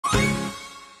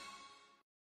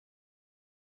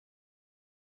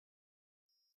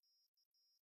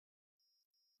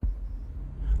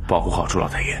保护好朱老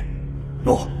太爷。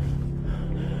诺。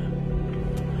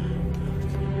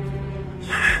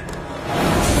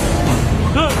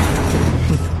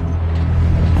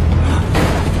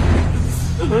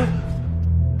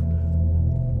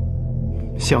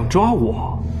想抓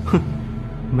我？哼，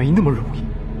没那么容易。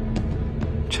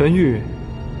陈玉，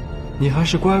你还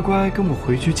是乖乖跟我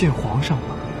回去见皇上吧。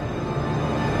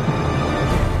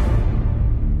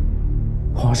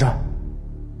皇上，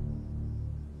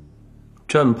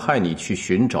朕派你去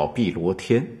寻找碧罗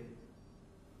天，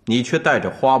你却带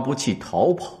着花不弃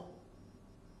逃跑，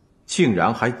竟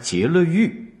然还劫了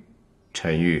狱。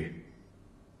陈玉，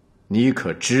你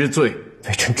可知罪？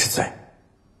微臣知罪。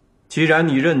既然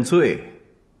你认罪，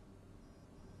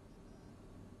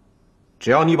只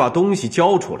要你把东西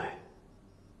交出来，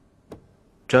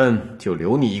朕就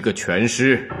留你一个全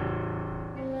尸。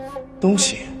东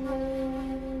西？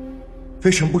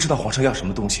微臣不知道皇上要什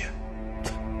么东西。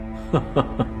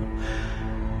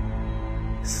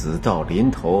死到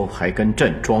临头还跟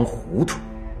朕装糊涂。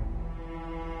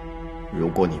如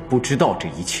果你不知道这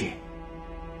一切，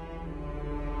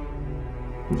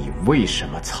你为什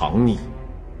么藏匿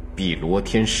碧罗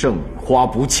天圣女花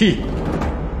不弃？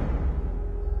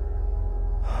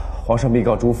皇上密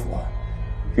告朱府，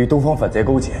与东方反贼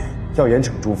勾结，要严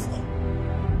惩朱府。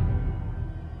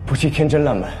不弃天真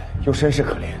烂漫，又身世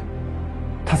可怜，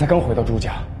他才刚回到朱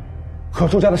家，和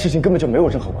朱家的事情根本就没有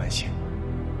任何关系。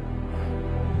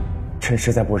臣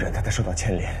实在不忍他受到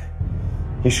牵连，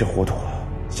一时糊涂，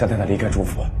想带他离开朱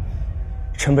府。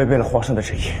臣违背了皇上的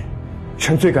旨意，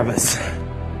臣罪该万死。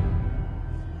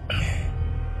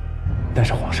但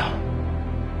是皇上，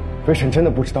微臣真的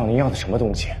不知道您要的什么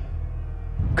东西，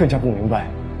更加不明白，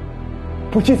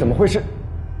不弃怎么会是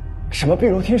什么碧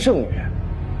罗天圣女？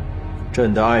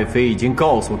朕的爱妃已经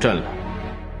告诉朕了，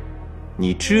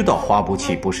你知道花不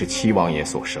弃不是七王爷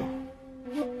所生，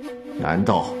难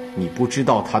道你不知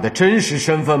道她的真实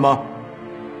身份吗？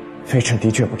微臣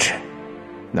的确不知。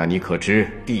那你可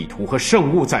知地图和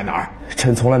圣物在哪儿？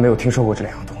臣从来没有听说过这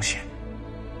两样东西。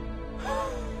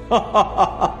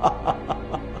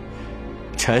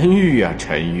陈玉啊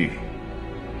陈玉，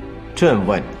朕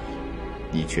问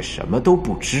你，你却什么都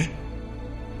不知。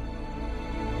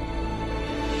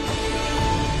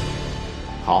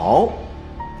好，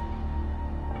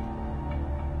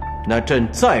那朕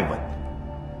再问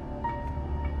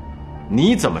你，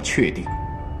你怎么确定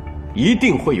一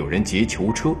定会有人劫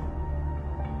囚车，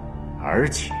而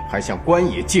且还向关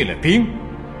野借了兵？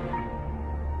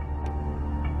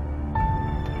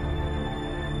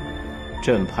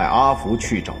朕派阿福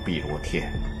去找碧罗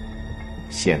天，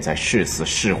现在是死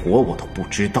是活我都不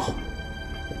知道。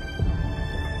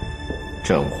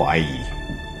朕怀疑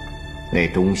那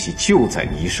东西就在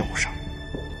你手上，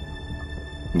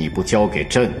你不交给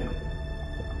朕，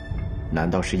难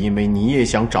道是因为你也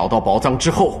想找到宝藏之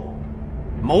后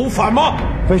谋反吗？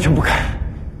微臣不敢。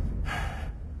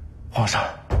皇上，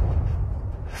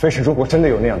微臣如果真的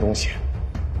有那样东西，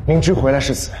明知回来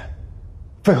是死，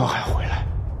为何还要回来？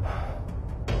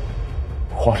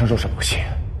皇上若是不信，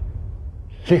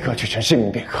立刻取臣性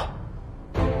命便可。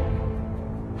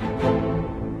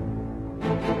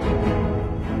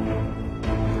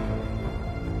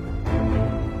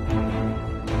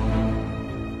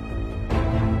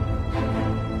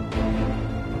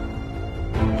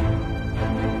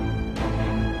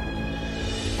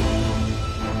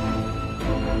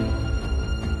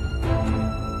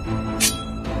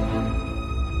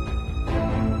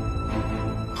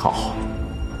好，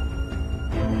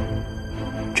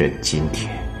朕今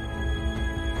天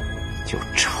就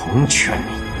成全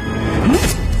你。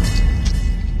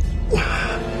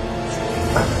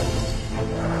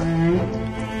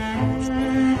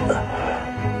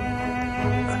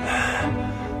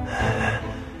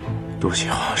多谢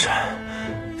皇上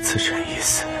赐臣一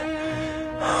死，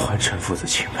还臣父子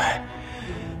清白。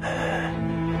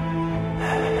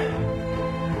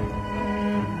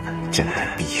朕的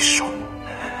匕首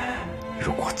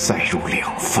如果再入2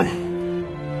分，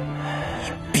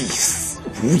你必死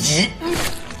无疑。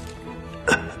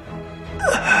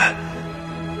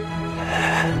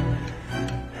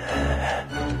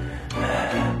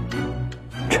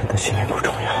臣的性命不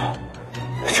重要，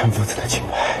臣父子的清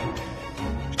白，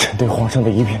臣对皇上的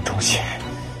一片忠心，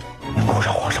能够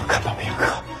让皇上看到片刻。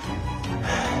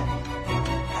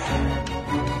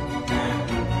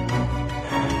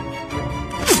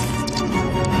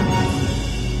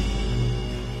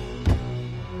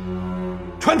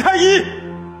传太医！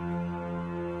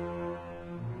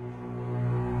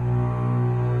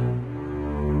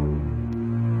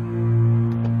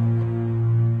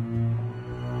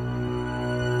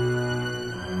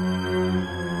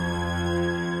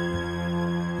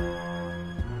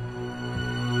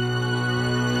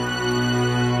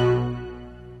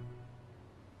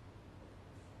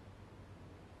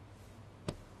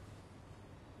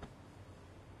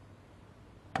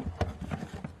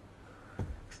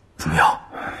怎么样？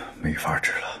没法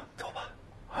治了，走吧。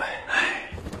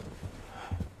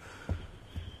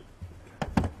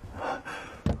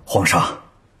皇上，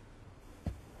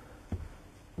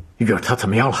玉儿她怎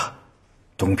么样了？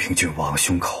东平郡王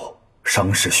胸口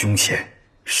伤势凶险，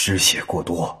失血过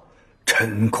多，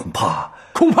臣恐怕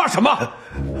什么？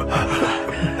你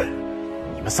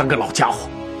们3个老家伙，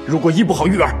如果医不好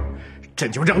玉儿，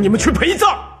朕就让你们去陪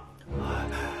葬。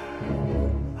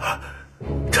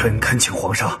臣恳请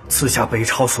皇上赐下北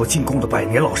朝所进贡的百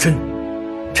年老参，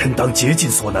臣当竭尽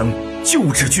所能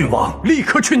救治郡王。立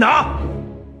刻去拿！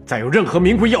再有任何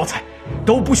名贵药材，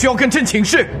都不需要跟朕请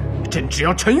示，朕只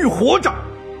要陈玉活着。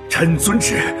臣遵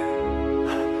旨。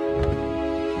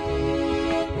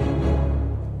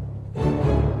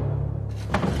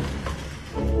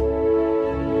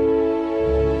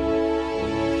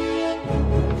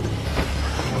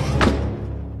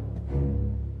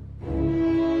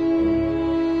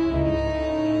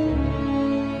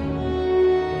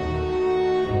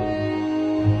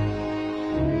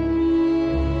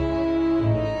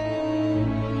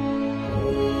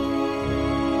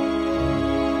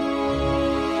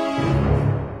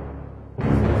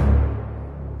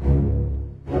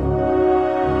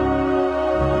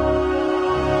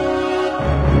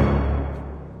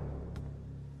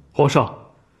皇上，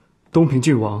东平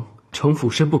郡王城府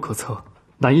深不可测，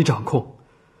难以掌控。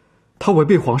他违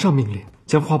背皇上命令，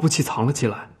将花不弃藏了起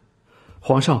来，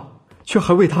皇上却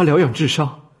还为他疗养治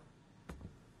伤。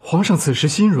皇上此时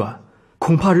心软，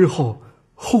恐怕日后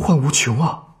后患无穷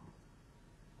啊！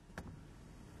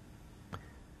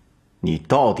你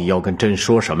到底要跟朕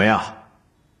说什么呀？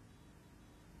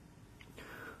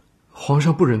皇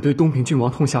上不忍对东平郡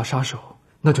王痛下杀手，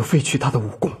那就废去他的武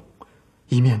功，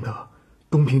以免得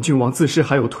东平郡王自恃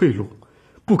还有退路，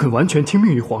不肯完全听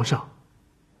命于皇上。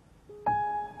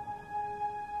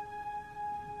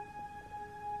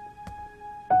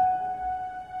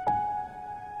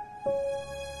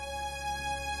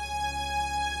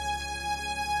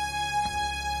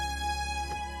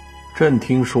朕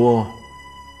听说，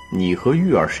你和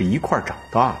玉儿是一块长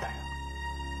大的呀？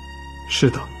是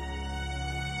的。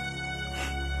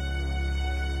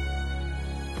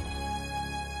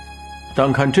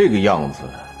单看这个样子，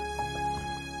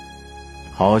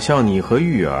好像你和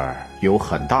玉儿有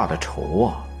很大的仇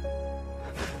啊。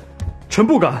臣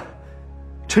不敢，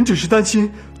臣只是担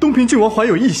心东平郡王怀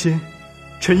有异心，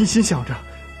臣一心想着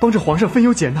帮着皇上分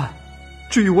忧解难。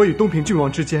至于我与东平郡王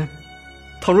之间，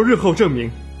倘若日后证明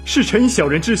是臣以小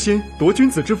人之心夺君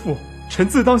子之腹，臣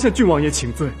自当向郡王爷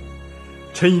请罪。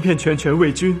臣一片拳拳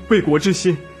为君为国之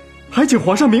心，还请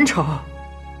皇上明察。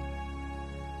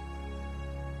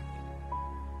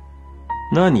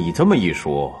那你这么一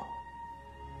说，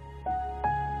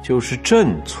就是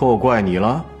朕错怪你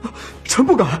了？臣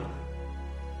不敢。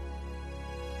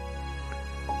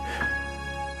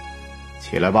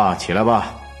起来吧，起来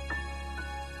吧，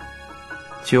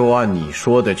就按你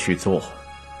说的去做。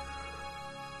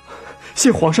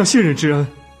谢皇上信任之恩。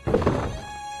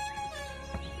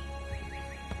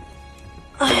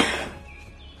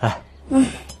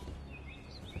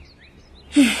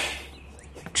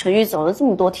陈玉走了这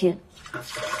么多天，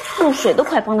露水都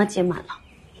快帮他接满了。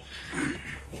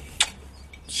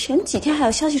前几天还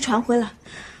有消息传回来，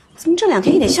怎么这2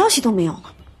天一点消息都没有了？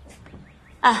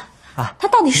他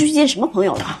到底是去见什么朋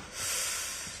友了？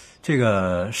这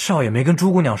个少爷没跟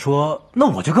朱姑娘说，那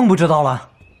我就更不知道了。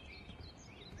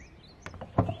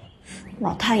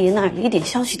老太爷那里一点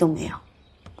消息都没有。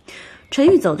陈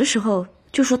玉走的时候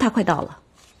就说他快到了，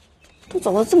都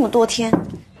走了这么多天，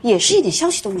也是一点消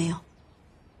息都没有。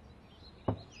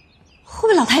会不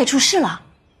会老太爷出事了？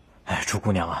哎，朱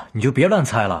姑娘啊，你就别乱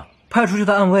猜了。派出去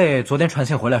的暗卫昨天传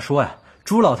信回来说呀，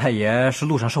朱老太爷是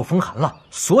路上受风寒了，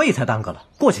所以才耽搁了，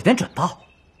过几天准到。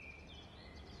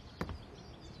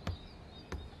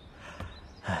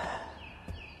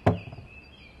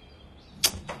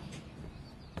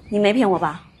你没骗我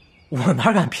吧？我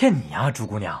哪敢骗你啊，朱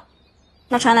姑娘。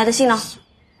那传来的信呢？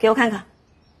给我看看。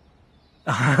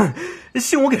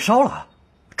信我给烧了。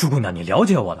朱姑娘，你了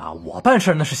解我的，我办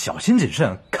事那是小心谨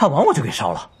慎，看完我就给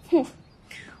烧了。哼，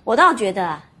我倒觉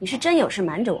得你是真有事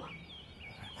瞒着我。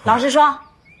老实说，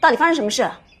到底发生什么事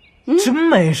了？真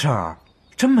没事儿，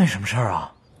真没什么事儿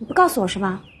啊。你不告诉我是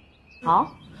吧？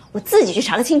好，我自己去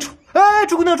查个清楚。哎，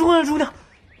朱姑娘，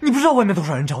你不知道外面多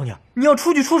少人找你啊？你要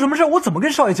出去出什么事，我怎么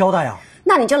跟少爷交代呀？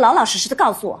那你就老老实实的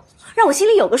告诉我，让我心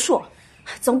里有个数，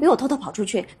总比我偷偷跑出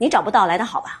去你找不到来的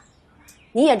好吧？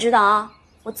你也知道啊，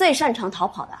我最擅长逃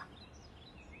跑的。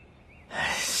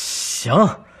行，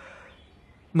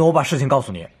那我把事情告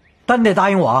诉你，但你得答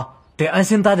应我啊，得安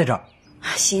心待在这儿。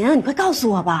行，你快告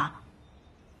诉我吧。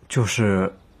就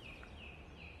是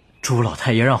朱老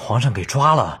太爷让皇上给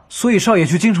抓了，所以少爷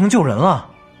去京城救人了。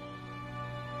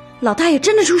老太爷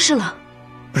真的出事了？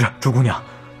不是，朱姑娘，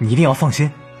你一定要放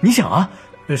心。你想啊，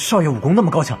少爷武功那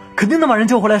么高强，肯定能把人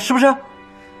救回来，是不是？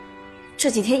这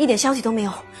几天一点消息都没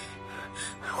有，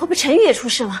会不会陈宇也出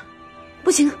事了？不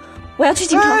行，我要去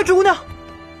京城。哎，朱姑娘，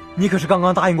你可是刚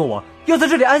刚答应过我要在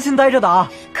这里安心待着的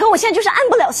啊！可我现在就是安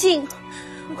不了心，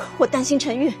我担心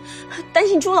陈玉，担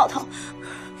心朱老头。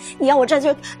你要我在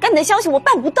这赶你的消息，我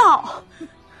办不到。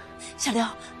小刘，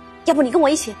要不你跟我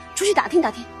一起出去打听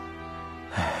打听？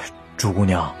哎，朱姑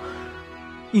娘，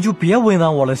你就别为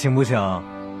难我了，行不行？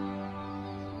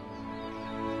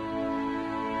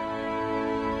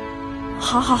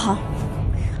好，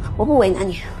我不为难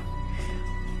你。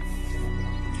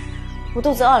我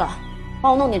肚子饿了，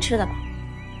帮我弄点吃的吧。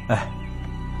哎。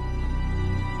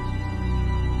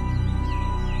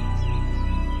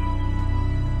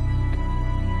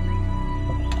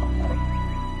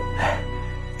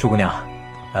朱姑娘，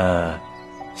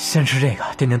先吃这个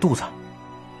垫垫肚子。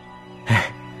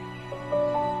哎，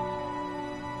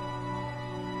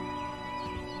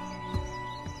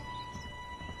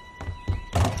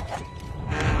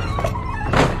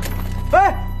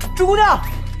哎，朱姑娘，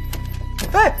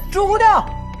哎，朱姑娘，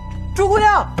朱姑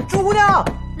娘，朱姑娘，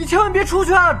你千万别出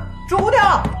去啊！朱姑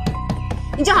娘，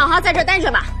你就好好在这待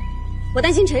着吧，我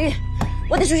担心陈玉，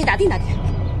我得出去打听打听。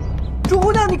朱姑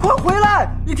娘，你快回来！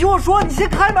你听我说，你先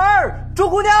开门！朱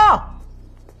姑娘，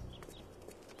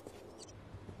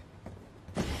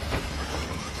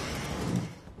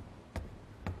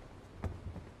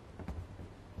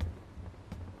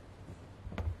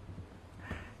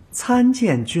参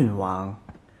见郡王。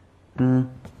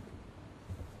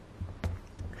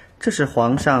这是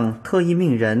皇上特意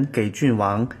命人给郡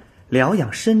王疗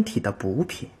养身体的补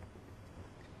品。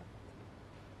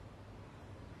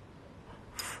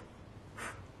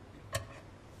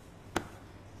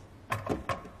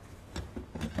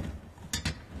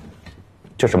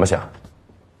这什么香？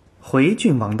回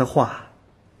郡王的话，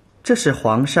这是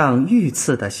皇上御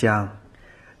赐的香，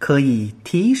可以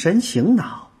提神醒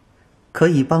脑，可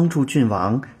以帮助郡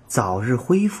王早日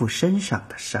恢复身上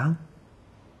的伤。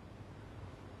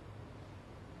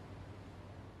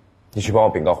你去帮我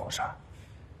禀告皇上，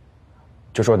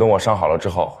就说等我伤好了之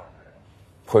后，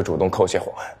会主动叩谢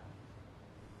皇恩。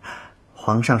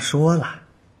皇上说了，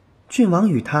郡王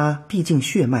与他毕竟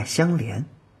血脉相连，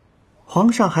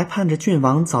皇上还盼着郡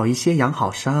王早一些养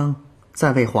好伤，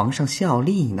再为皇上效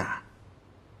力呢。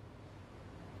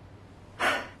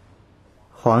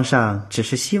皇上只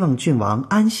是希望郡王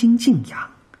安心静养，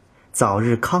早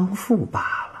日康复罢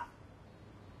了。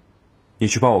你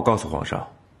去帮我告诉皇上，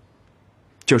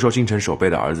就说京城守备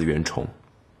的儿子袁崇，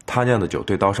他酿的酒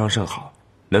对刀伤甚好，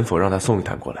能否让他送一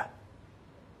坛过来？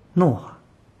诺，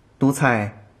奴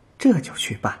才这就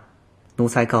去办。奴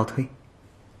才告退。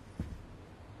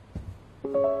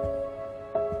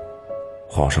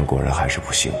皇上果然还是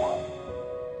不信我，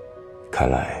看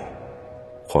来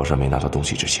皇上没拿到东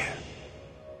西之前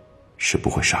是不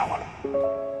会杀我了。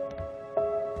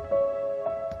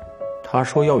他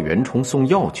说要袁崇送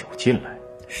药酒进来，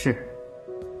是，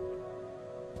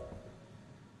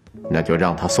那就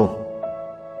让他送，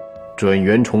准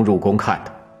袁崇入宫看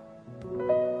他。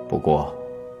不过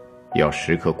要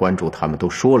时刻关注他们都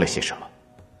说了些什么，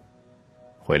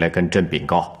回来跟朕禀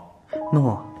告。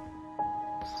诺。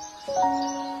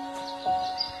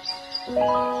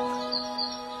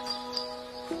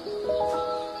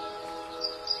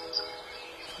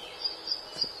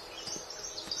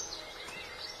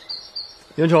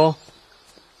袁崇，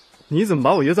你怎么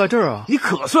把我约在这儿啊？你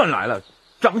可算来了！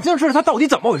长青是他到底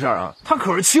怎么回事啊？他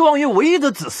可是七王爷唯一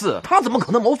的子嗣，他怎么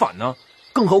可能谋反呢？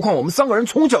更何况我们三个人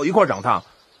从小一块长大，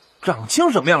长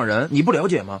青什么样人你不了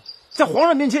解吗？在皇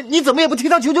上面前你怎么也不替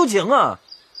他求求情啊？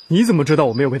你怎么知道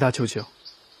我没有为他求情？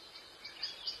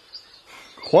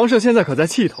皇上现在可在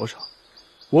气头上，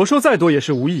我说再多也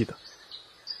是无益的。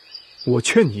我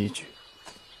劝你一句，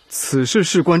此事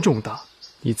事关重大，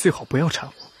你最好不要掺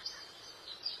和。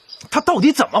他到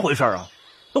底怎么回事啊？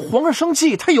皇上生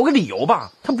气，他有个理由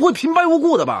吧？他不会平白无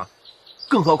故的吧？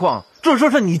更何况这事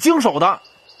是你经手的，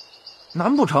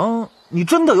难不成你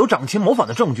真的有长青谋反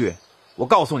的证据？我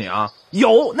告诉你啊，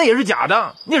有那也是假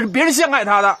的，那也是别人陷害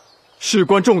他的。事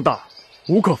关重大，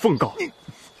无可奉告。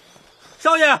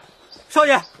少爷，少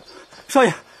爷，少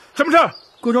爷，什么事？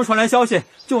宫中传来消息，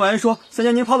郡王爷说三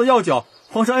江您泡的药酒，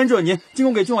皇上恩准您进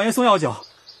宫给郡王爷送药酒。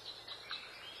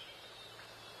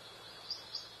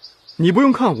你不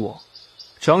用看我，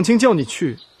长青叫你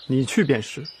去，你去便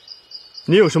是。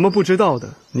你有什么不知道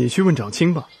的，你去问长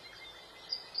青吧。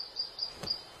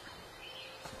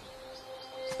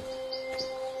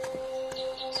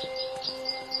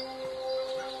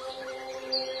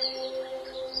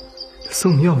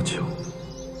送药酒，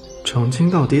长青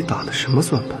到底打的什么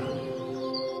算盘？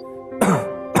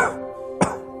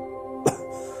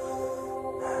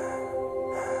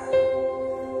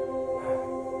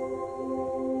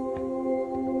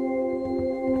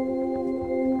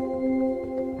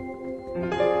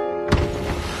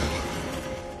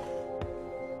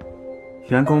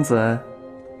袁公子，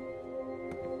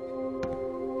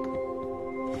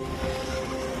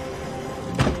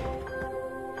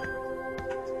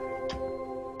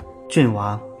郡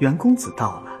王，袁公子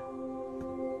到了。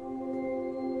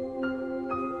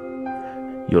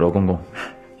有劳公公。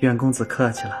袁公子客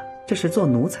气了，这是做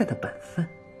奴才的本分。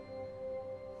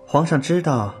皇上知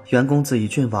道袁公子与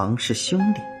郡王是兄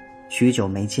弟，许久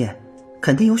没见，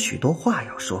肯定有许多话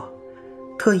要说，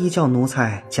特意叫奴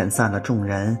才遣散了众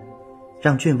人，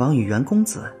让郡王与袁公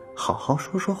子好好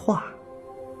说说话。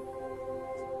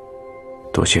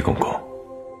多谢公公。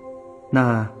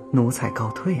那奴才告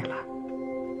退了。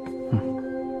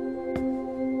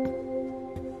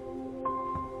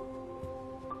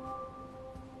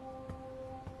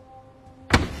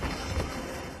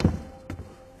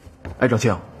哎，长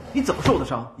青，你怎么受的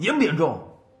伤？严不严重？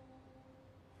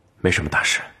没什么大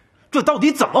事。这到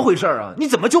底怎么回事啊？你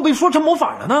怎么就被说成谋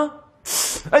反了呢？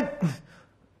哎，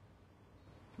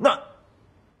那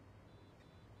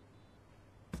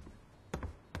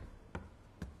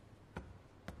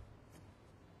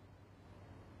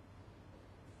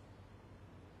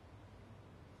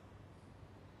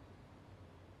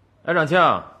哎，长青，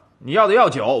你要的药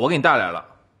酒我给你带来了。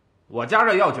我家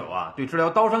这药酒啊，对治疗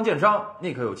刀伤剑伤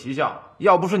那可有奇效。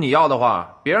要不是你要的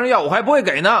话，别人要我还不会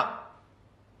给呢。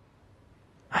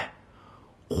哎，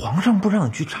皇上不让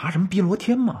你去查什么碧罗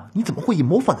天吗？你怎么会以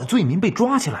谋反的罪名被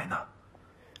抓起来呢？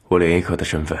我莲衣客的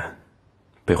身份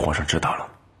被皇上知道了。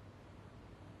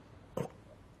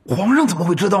皇上怎么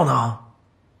会知道呢？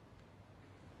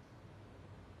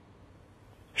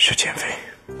是剑妃。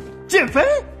剑妃？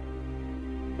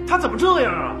他怎么这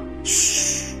样啊？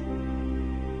嘘，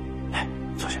来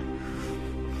坐下。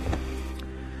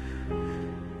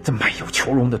这卖友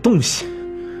求荣的东西！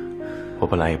我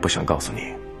本来也不想告诉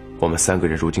你，我们3个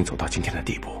人如今走到今天的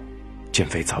地步，剑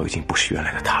妃早已经不是原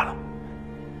来的她了。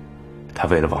她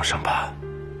为了往上爬，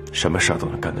什么事儿都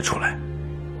能干得出来。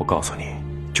我告诉你，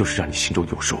就是让你心中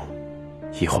有数，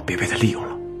以后别被她利用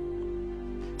了。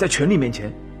在权力面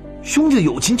前，兄弟的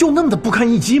友情就那么的不堪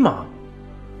一击吗？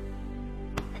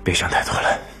别想太多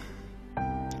了。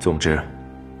总之，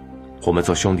我们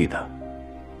做兄弟的，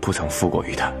不曾负过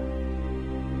于他。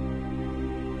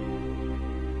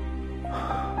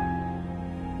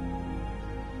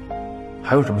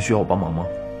还有什么需要我帮忙吗？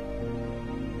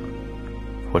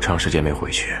我长时间没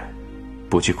回去，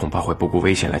不去恐怕会不顾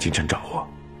危险来京城找我。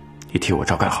你替我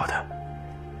照看好他，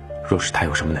若是他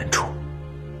有什么难处，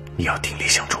你要鼎力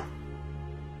相助。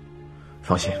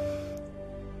放心。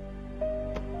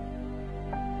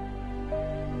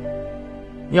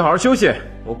你好好休息，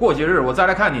我过几日我再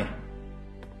来看你。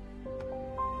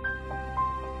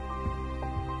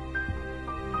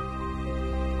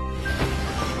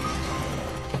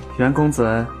袁公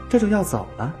子这就要走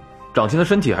了？长青的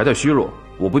身体还在虚弱，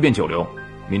我不便久留，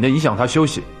免得影响他休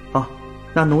息。哦，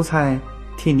那奴才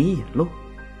替你引路。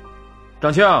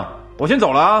长青，我先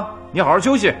走了啊，你好好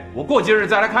休息，我过几日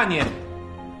再来看你。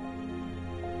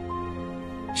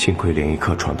幸亏莲衣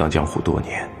客闯荡江湖多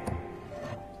年，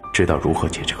知道如何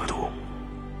解这个毒。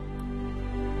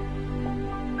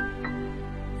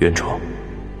袁崇，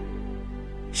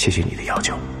谢谢你的要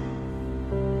求。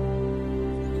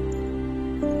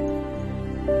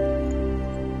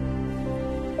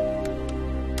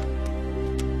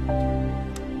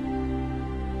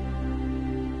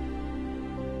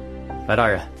白大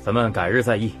人，咱们改日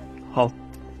再议。好，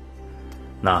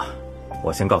那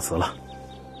我先告辞了。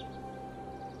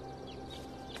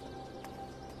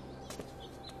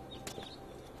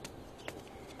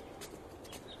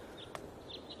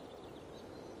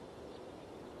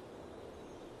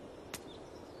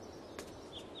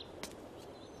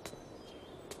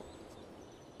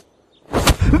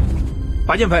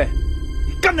白剑飞，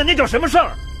你干的那叫什么事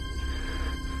儿？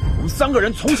我们3个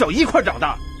人从小一块长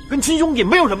大，跟亲兄弟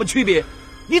没有什么区别，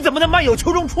你怎么能卖友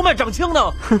求荣出卖长青呢？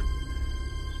哼，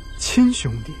亲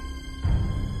兄弟，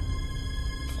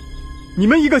你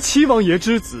们一个七王爷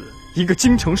之子，一个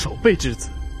京城守备之子，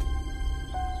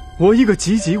我一个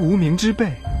籍籍无名之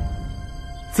辈，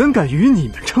怎敢与你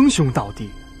们称兄道弟？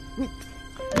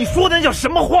你说的那叫什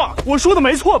么话？我说的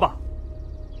没错吧？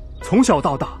从小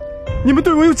到大，你们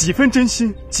对我有几分真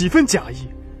心，几分假意，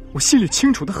我心里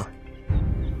清楚得很。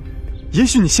也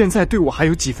许你现在对我还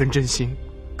有几分真心，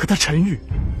可他陈煜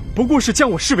不过是将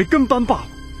我视为跟班罢了。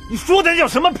你说的那叫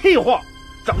什么屁话？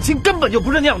长亲根本就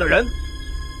不是那样的人，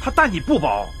他待你不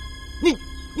薄，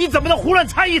你怎么能胡乱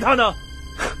猜疑他呢？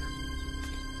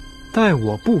待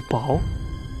我不薄，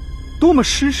多么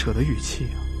施舍的语气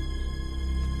啊！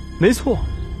没错，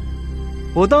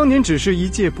我当年只是一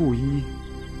介布衣，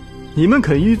你们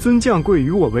肯纡尊降贵，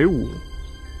与我为伍，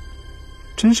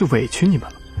真是委屈你们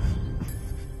了。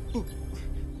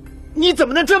你怎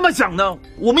么能这么想呢？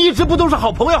我们一直不都是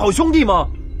好朋友、好兄弟吗？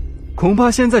恐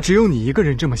怕现在只有你一个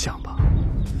人这么想吧。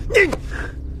你，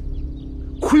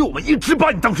亏我们一直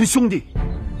把你当成兄弟。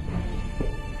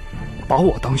把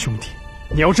我当兄弟？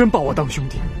你要真把我当兄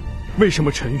弟，为什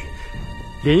么陈宇、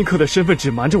莲衣客的身份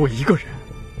只瞒着我一个人？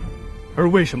而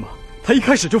为什么他一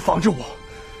开始就防着我？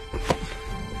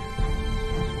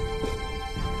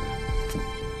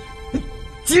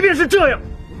即便是这样，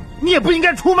你也不应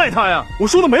该出卖他呀！我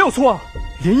说的没有错啊，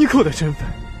莲衣客的身份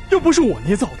又不是我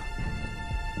捏造的。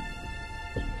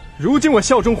如今我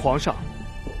效忠皇上，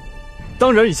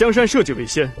当然以江山社稷为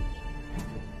先。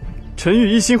陈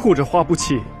宇一心护着花不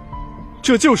弃，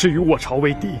这就是与我朝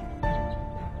为敌。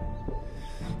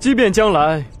即便将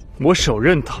来我手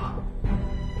刃他，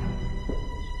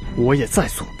我也在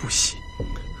所不惜。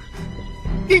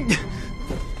你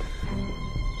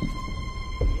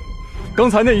刚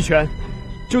才那一拳，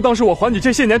就当是我还你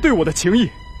这些年对我的情谊。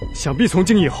想必从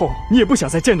今以后，你也不想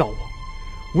再见到我，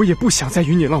我也不想再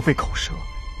与你浪费口舌。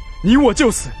你我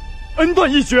就此恩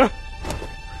断义绝。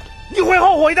你会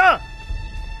后悔的。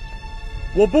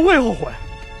我不会后悔，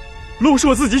路是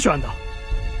我自己选的。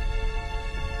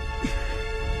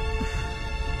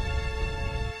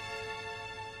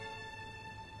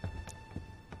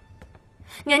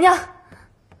娘娘，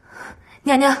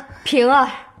娘娘，平儿，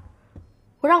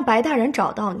我让白大人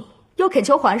找到你，又恳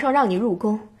求皇上让你入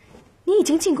宫，你已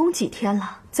经进宫几天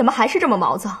了，怎么还是这么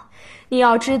毛躁？你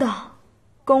要知道，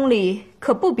宫里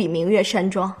可不比明月山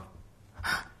庄。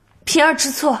平儿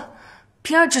知错，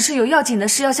平儿只是有要紧的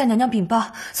事要向娘娘禀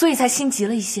报，所以才心急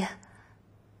了一些。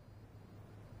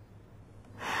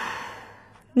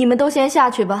你们都先下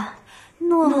去吧。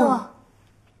诺。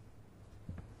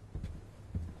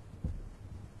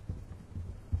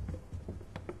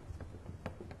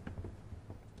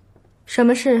什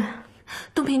么事？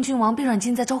东平郡王被软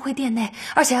禁在昭惠殿内，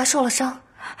而且还受了伤。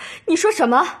你说什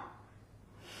么？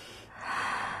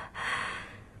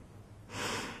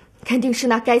肯定是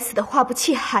那该死的花不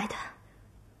弃害的。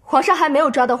皇上还没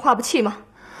有抓到花不弃吗？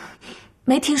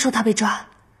没听说他被抓。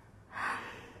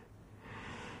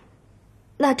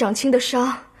那长青的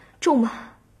伤重吗？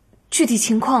具体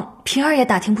情况平儿也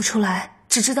打听不出来，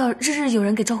只知道日日有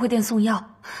人给昭惠殿送药，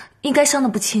应该伤得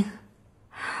不轻。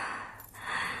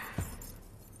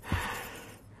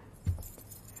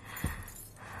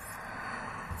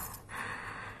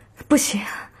不行，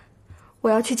我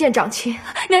要去见长青。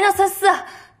娘娘三思，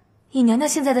以娘娘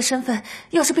现在的身份，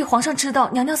要是被皇上知道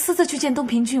娘娘私自去见东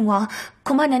平郡王，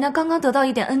恐怕娘娘刚刚得到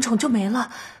一点恩宠就没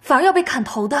了，反而要被砍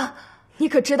头的。你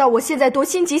可知道我现在多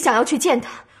心急，想要去见他，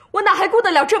我哪还顾得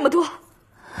了这么多？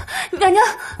娘娘，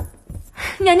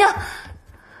娘娘，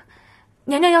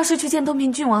娘娘要是去见东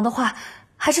平郡王的话，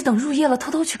还是等入夜了偷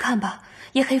偷去看吧，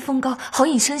夜黑风高，好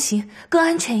隐身形，更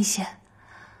安全一些。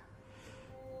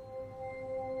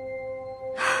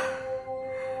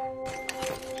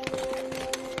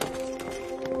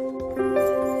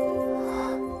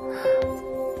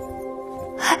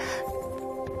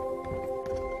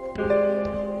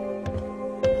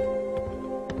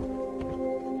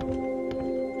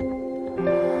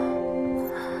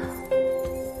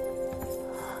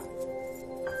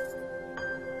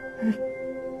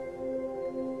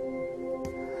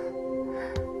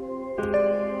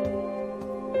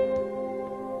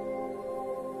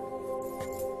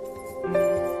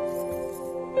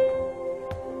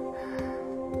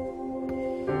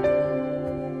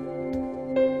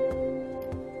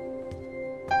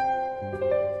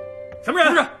什么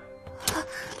人？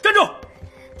站住！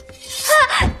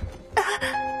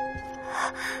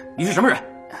你是什么人？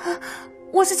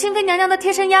我是清妃娘娘的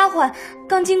贴身丫鬟，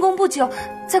刚进宫不久，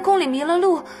在宫里迷了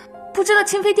路，不知道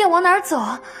清妃殿往哪儿走。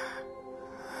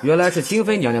原来是清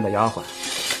妃娘娘的丫鬟，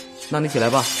那你起来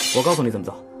吧，我告诉你怎么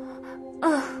走。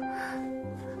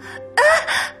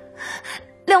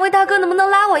两位大哥能不能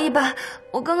拉我一把？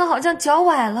我刚刚好像脚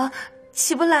崴了，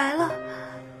起不来了。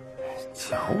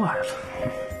脚崴了。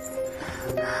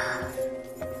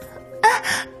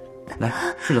来，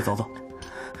试着走走，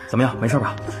怎么样？没事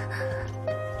吧？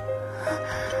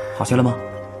好些了吗？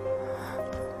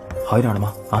好一点了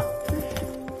吗？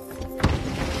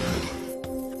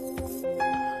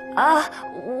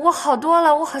我好多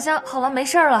了，我好像好了，没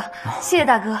事了。谢谢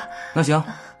大哥。那行，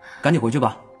赶紧回去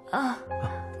吧。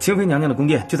清妃娘娘的宫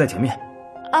殿就在前面，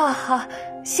啊，好，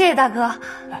谢谢大哥。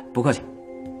不客气。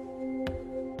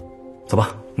走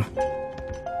吧。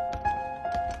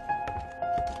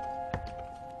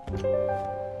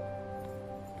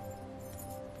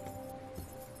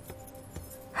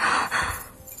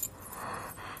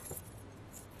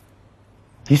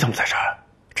你怎么在这儿？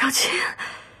长青，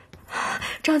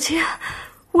长青，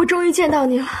我终于见到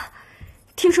你了。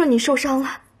听说你受伤了，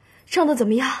伤得怎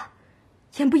么样？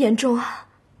严不严重啊？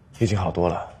已经好多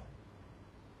了。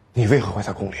你为何会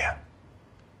在宫里？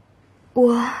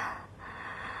我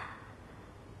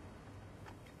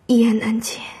一言难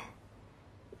尽。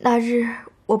那日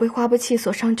我被花不弃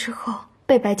所伤之后，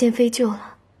被白剑妃救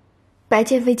了。白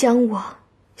剑妃将我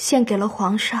献给了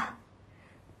皇上。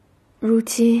如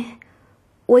今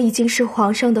我已经是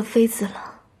皇上的妃子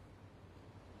了。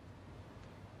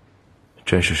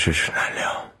真是世事难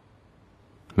料，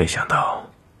没想到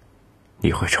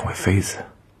你会成为妃子。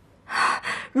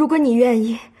如果你愿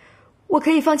意，我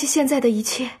可以放弃现在的一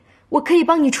切，我可以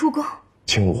帮你出宫。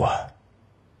青武，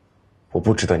我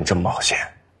不值得你这么冒险。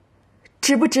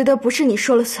值不值得不是你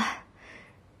说了算，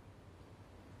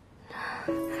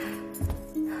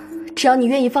只要你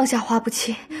愿意放下花不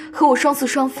弃，和我双宿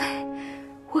双飞，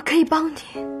我可以帮你。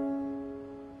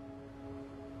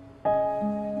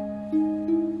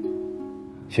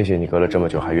谢谢你隔了这么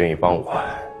久还愿意帮我，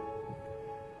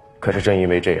可是正因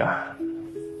为这样，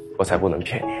我才不能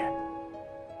骗你，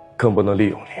更不能利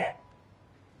用你。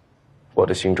我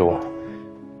的心中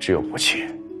只有不弃。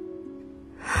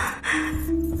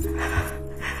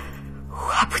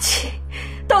花不弃，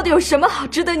到底有什么好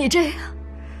值得你这样？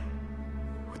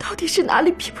我到底是哪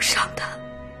里比不上他？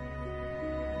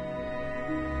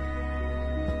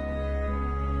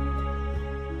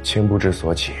情不知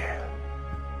所起，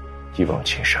一往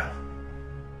情深，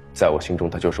在我心中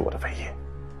他就是我的唯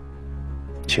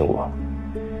一。青武，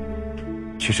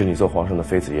其实你做皇上的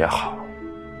妃子也好，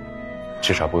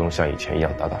至少不用像以前一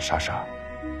样打打杀杀，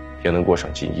也能过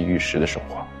上锦衣玉食的生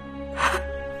活。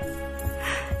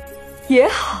也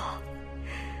好，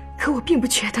可我并不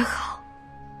觉得好。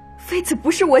妃子不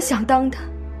是我想当的，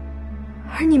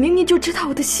而你明明就知道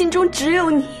我的心中只有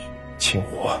你。青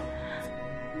武，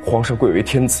皇上贵为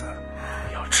天子，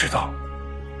你要知道，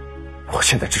我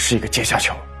现在只是一个阶下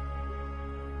囚。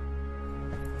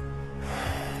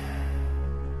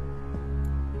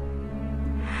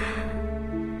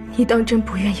你当真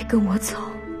不愿意跟我走？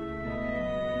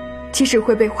即使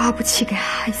会被花不弃给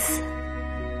害死，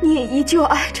你也依旧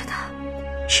爱着他。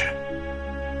是。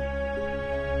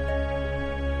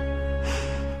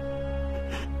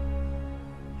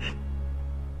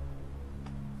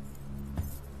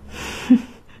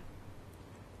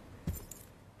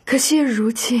可惜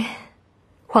如今，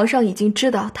皇上已经知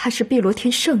道她是碧罗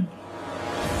天圣女。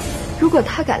如果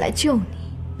他敢来救你，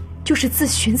就是自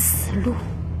寻死路。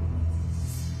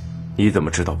你怎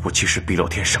么知道不弃是碧罗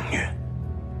天圣女？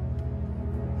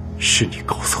是你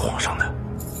告诉皇上的？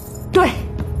对，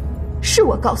是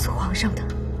我告诉皇上的。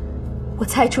我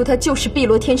猜出她就是碧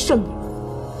罗天圣女。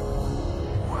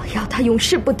我要她永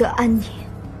世不得安宁。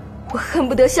我恨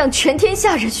不得向全天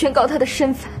下人宣告她的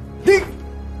身份。你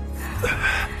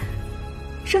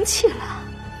生气了？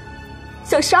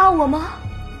想杀我吗？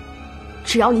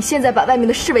只要你现在把外面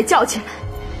的侍卫叫起来，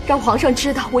让皇上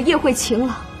知道我叶慧情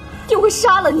了，定会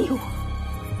杀了你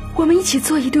我们一起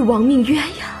做一对亡命鸳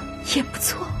鸯也不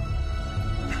错。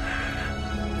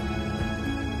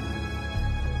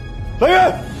来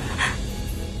人！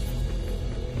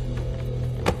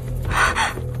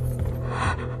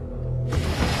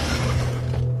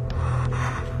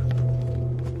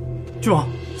郡王，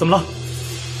怎么了？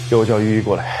给我叫御医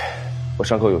过来，我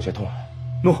伤口有些痛。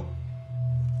诺。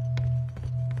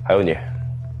还有你，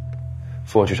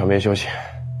扶我去床边休息。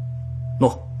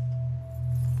诺。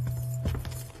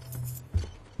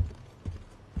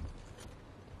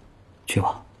郡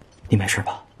王，你没事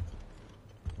吧？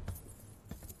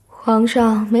皇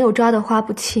上没有抓到花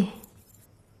不弃，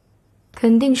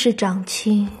肯定是长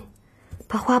亲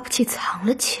把花不弃藏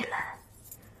了起来。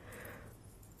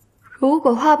如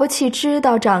果花不弃知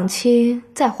道长亲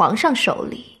在皇上手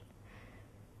里，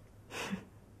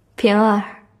平儿，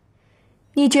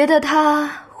你觉得他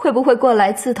会不会过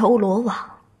来自投罗网？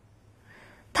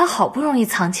他好不容易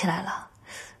藏起来了，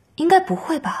应该不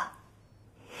会吧？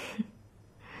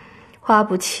花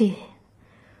不弃，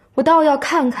我倒要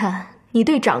看看你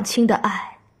对长亲的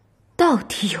爱到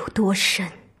底有多深。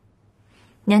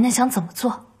娘娘想怎么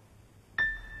做？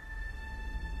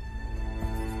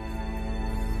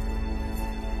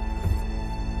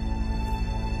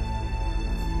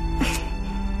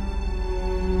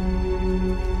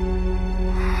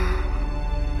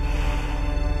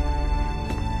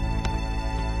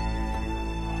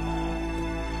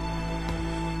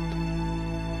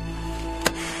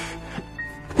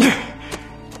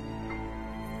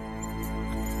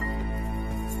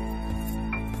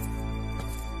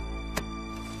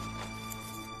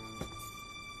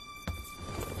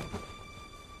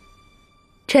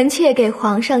臣妾给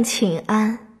皇上请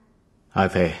安。爱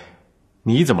妃，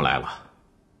你怎么来了？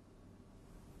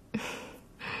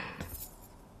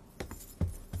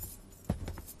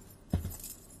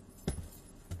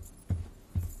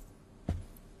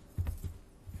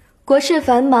国事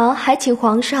繁忙，还请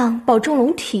皇上保重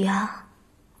龙体啊。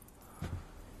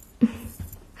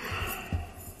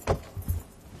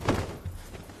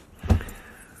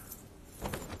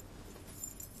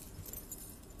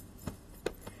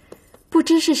不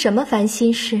知是什么烦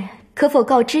心事，可否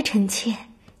告知臣妾，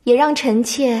也让臣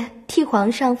妾替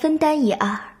皇上分担一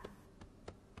二。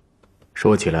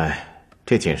说起来，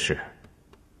这件事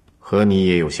和你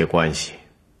也有些关系。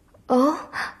哦，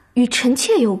与臣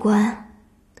妾有关。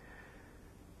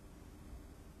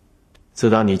自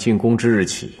打你进宫之日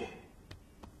起，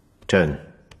朕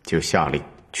就下令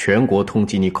全国通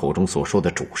缉你口中所说的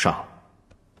主上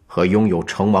和拥有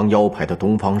成王腰牌的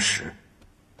东方石。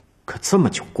可这么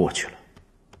久过去了，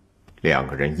两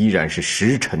个人依然是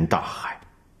石沉大海。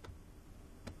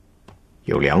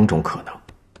有两种可能，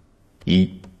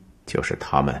一就是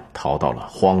他们逃到了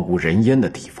荒无人烟的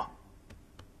地方，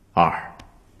二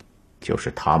就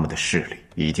是他们的势力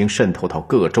已经渗透到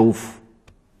各州府，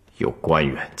有官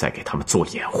员在给他们做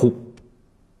掩护。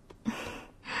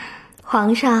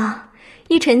皇上，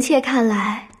依臣妾看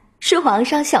来，是皇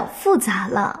上想复杂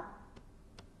了。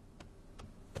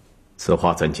此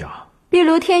话怎讲？碧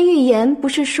罗天预言不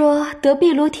是说得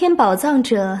碧罗天宝藏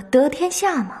者得天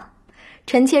下吗？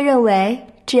臣妾认为，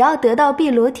只要得到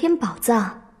碧罗天宝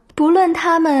藏，不论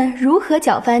他们如何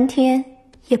搅翻天，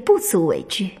也不足为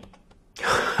惧。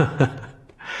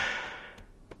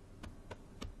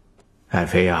爱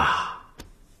妃啊，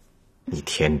你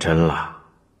天真了。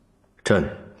朕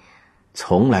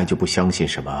从来就不相信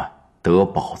什么得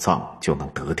宝藏就能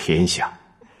得天下，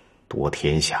夺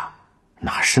天下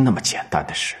哪是那么简单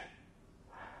的事。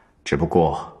只不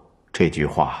过这句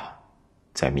话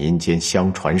在民间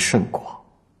相传甚广，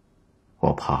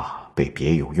我怕被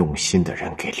别有用心的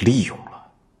人给利用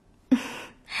了。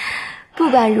不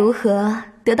管如何，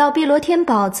得到碧罗天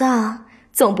宝藏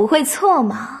总不会错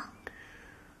嘛。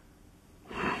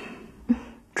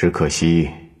只可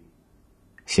惜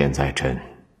现在朕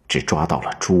只抓到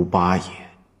了猪八爷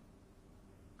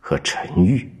和陈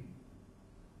煜，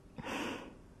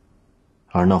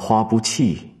而那花不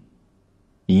弃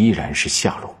依然是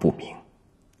下落不明。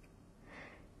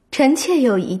臣妾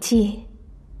有一计，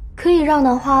可以让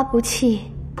那花不弃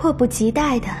迫不及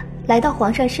待地来到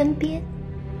皇上身边。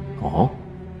哦，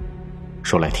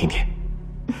说来听听。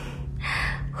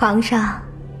皇上，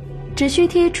只需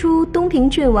贴出东平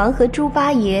郡王和猪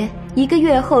八爷1个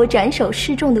月后斩首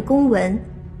示众的公文，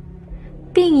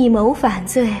并以谋反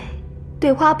罪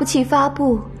对花不弃发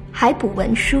布海捕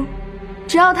文书。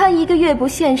只要他1个月不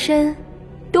现身，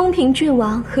东平郡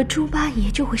王和猪八爷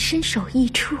就会身首异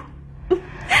处。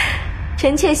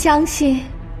臣妾相信，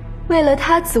为了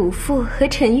他祖父和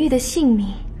陈煜的性命，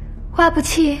花不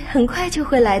弃很快就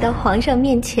会来到皇上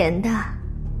面前的。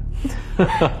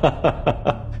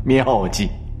妙计，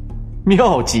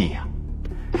妙计呀！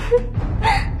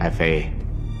爱妃，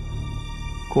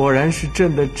果然是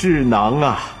朕的智囊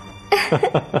啊！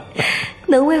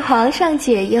能为皇上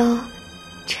解忧，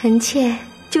臣妾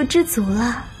就知足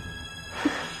了。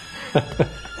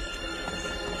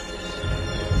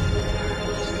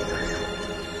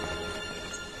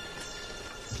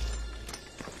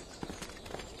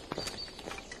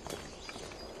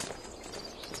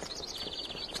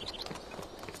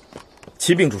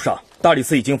启禀主上，大理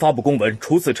寺已经发布公文，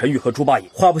处死陈煜和猪八爷。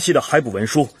花不弃的海捕文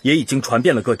书也已经传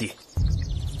遍了各地。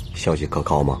消息可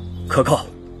靠吗？可靠。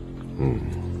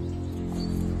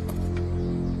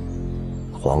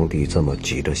皇帝这么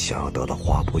急着想要得到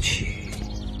花不弃，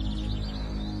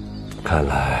看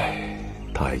来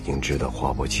他已经知道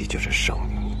花不弃就是圣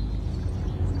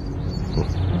女。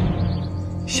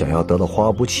想要得到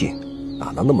花不弃，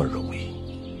哪能那么容易？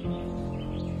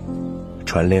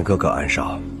传令各个暗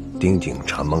哨盯紧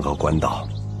城门和官道，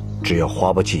只要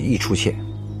花不弃一出现，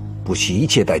不惜一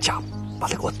切代价把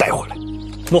他给我带回来。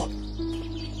诺。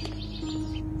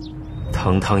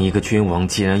堂堂一个君王，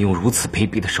竟然用如此卑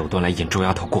鄙的手段来引周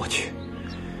丫头过去，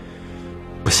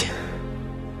不行，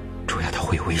周丫头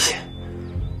会有危险，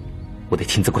我得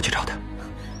亲自过去找她。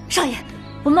少爷，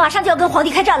我们马上就要跟皇帝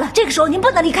开战了，这个时候您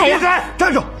不能离开呀！别开，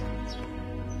站住！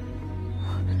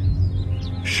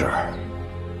是，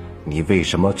你为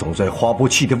什么总在花不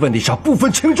弃的问题上不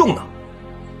分轻重呢？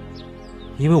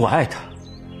因为我爱她，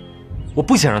我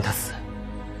不想让她死。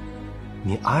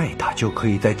你爱他就可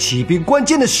以在起兵关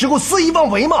键的时候肆意妄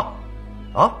为吗？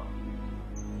啊？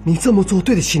你这么做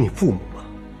对得起你父母吗？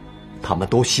他们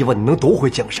都希望你能夺回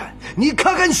江山。你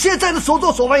看看你现在的所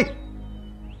作所为。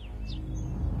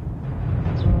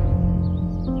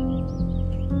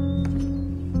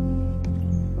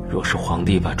若是皇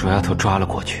帝把卓丫头抓了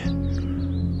过去，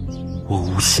我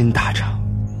无心大帐。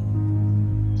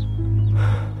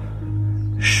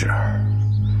是儿，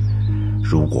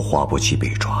如果花不弃被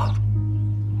抓，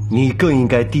你更应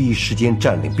该第一时间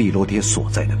占领碧罗天所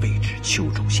在的位置秋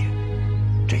州县。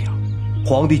这样，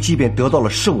皇帝即便得到了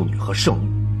圣女和圣物，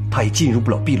他也进入不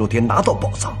了碧罗天拿到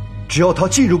宝藏。只要他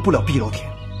进入不了碧罗天，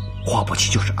花不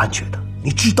弃就是安全的，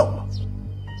你知道吗？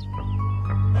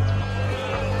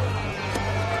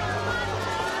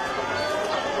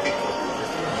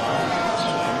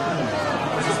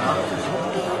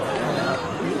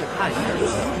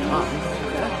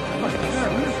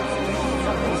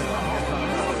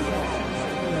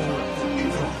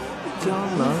江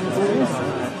南公子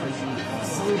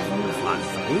私通反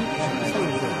贼，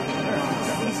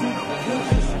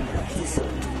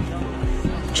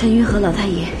陈煜和老太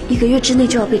爷1个月之内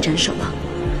就要被斩首了，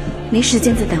没时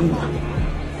间再耽误了。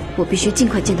我必须尽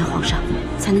快见到皇上，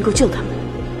才能够救他们。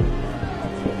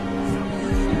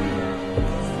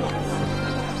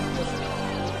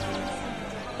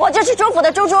我就是朱府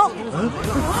的朱朱，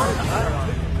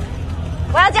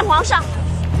我要见皇上。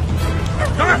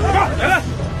来人，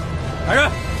来人，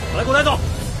把他给我带走！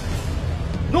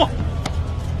诺，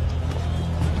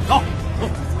走，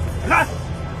来！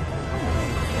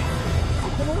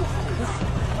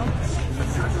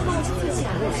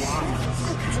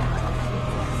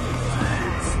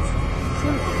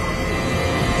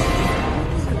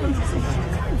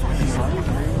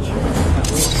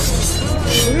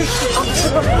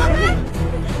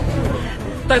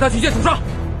带他去见主上，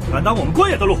敢挡我们官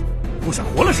爷的路，不想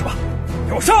活了是吧？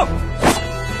给我上！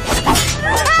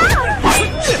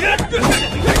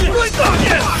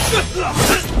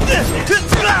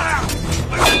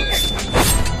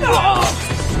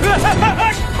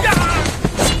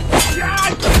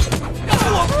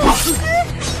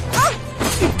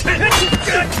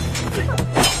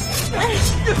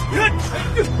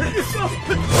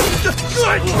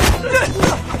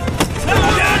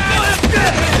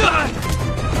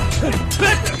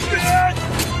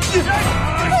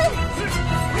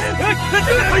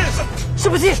士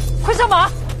不济，快上马！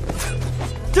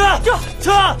撤！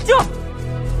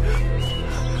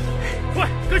快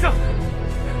跟上！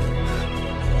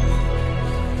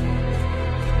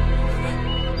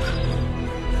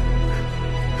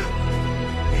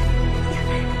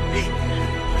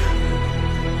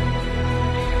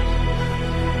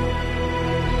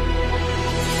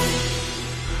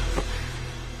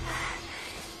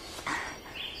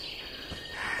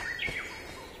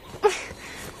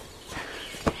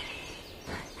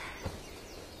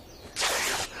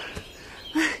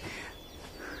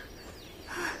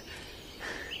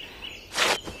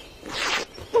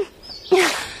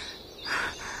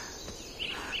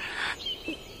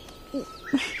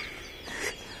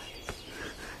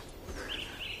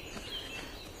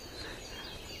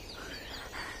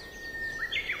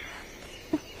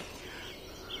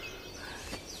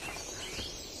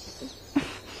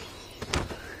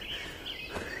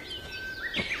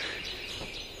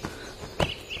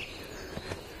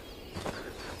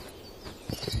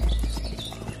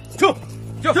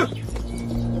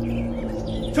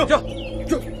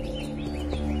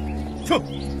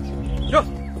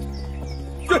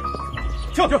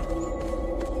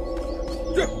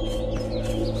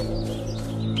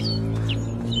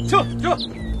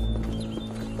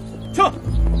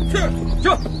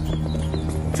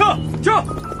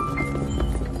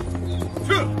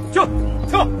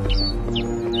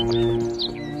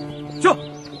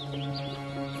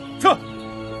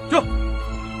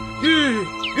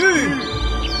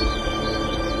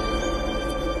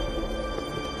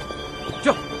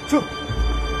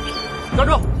站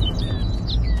住！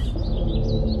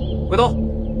回头！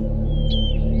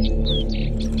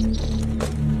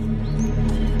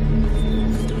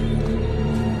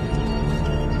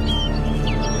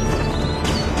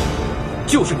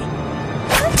就是你！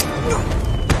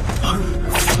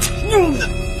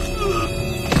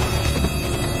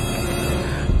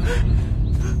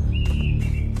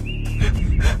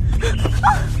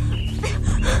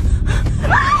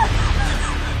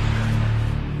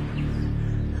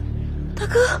大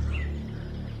哥，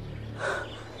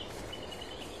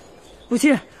母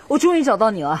亲，我终于找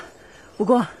到你了。不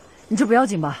过你这不要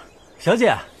紧吧？小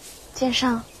姐，剑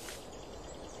上，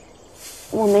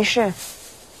我没事。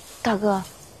大哥，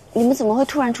你们怎么会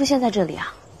突然出现在这里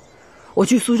啊？我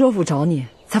去苏州府找你，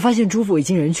才发现朱府已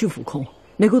经人去府空，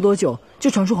没过多久就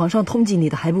传出皇上通缉你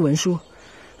的还部文书。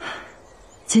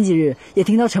前几日也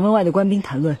听到城门外的官兵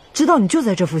谈论，知道你就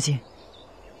在这附近，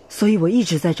所以我一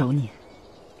直在找你。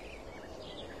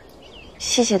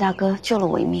谢谢大哥救了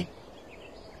我一命。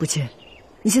不切，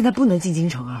你现在不能进京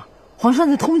城啊，皇上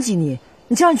在通缉你，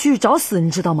你这样去找死，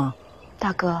你知道吗？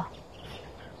大哥，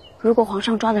如果皇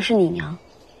上抓的是你娘，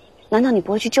难道你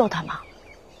不会去救她吗？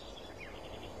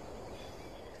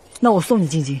那我送你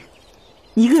进京，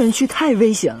你一个人去太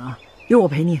危险了，有我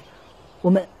陪你，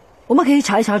我们可以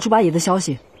查一查猪八爷的消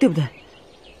息，对不对？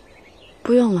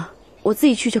不用了，我自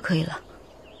己去就可以了。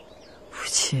不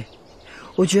切，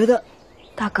我觉得，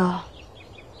大哥，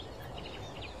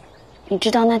你知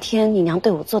道那天你娘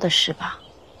对我做的事吧？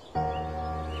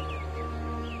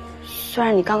虽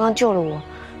然你刚刚救了我，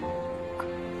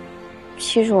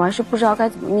其实我还是不知道该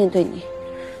怎么面对你。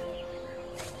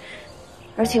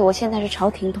而且我现在是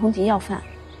朝廷通缉要犯，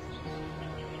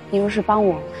你若是帮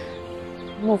我，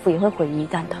幕府也会毁于一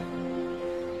旦的。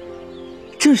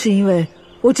正是因为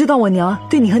我知道我娘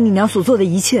对你和你娘所做的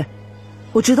一切，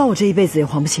我知道我这一辈子也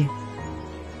还不清。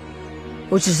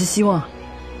我只是希望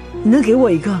你能给我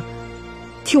一个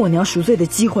替我娘赎罪的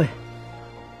机会。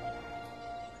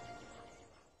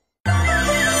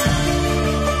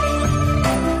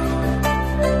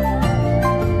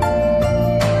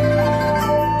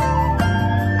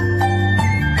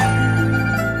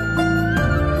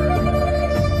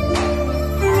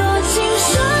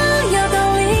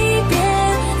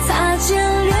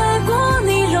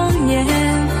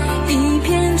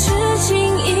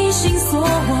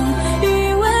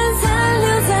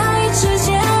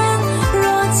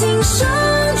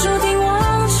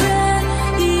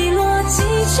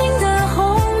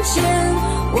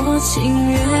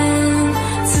情愿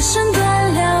此生。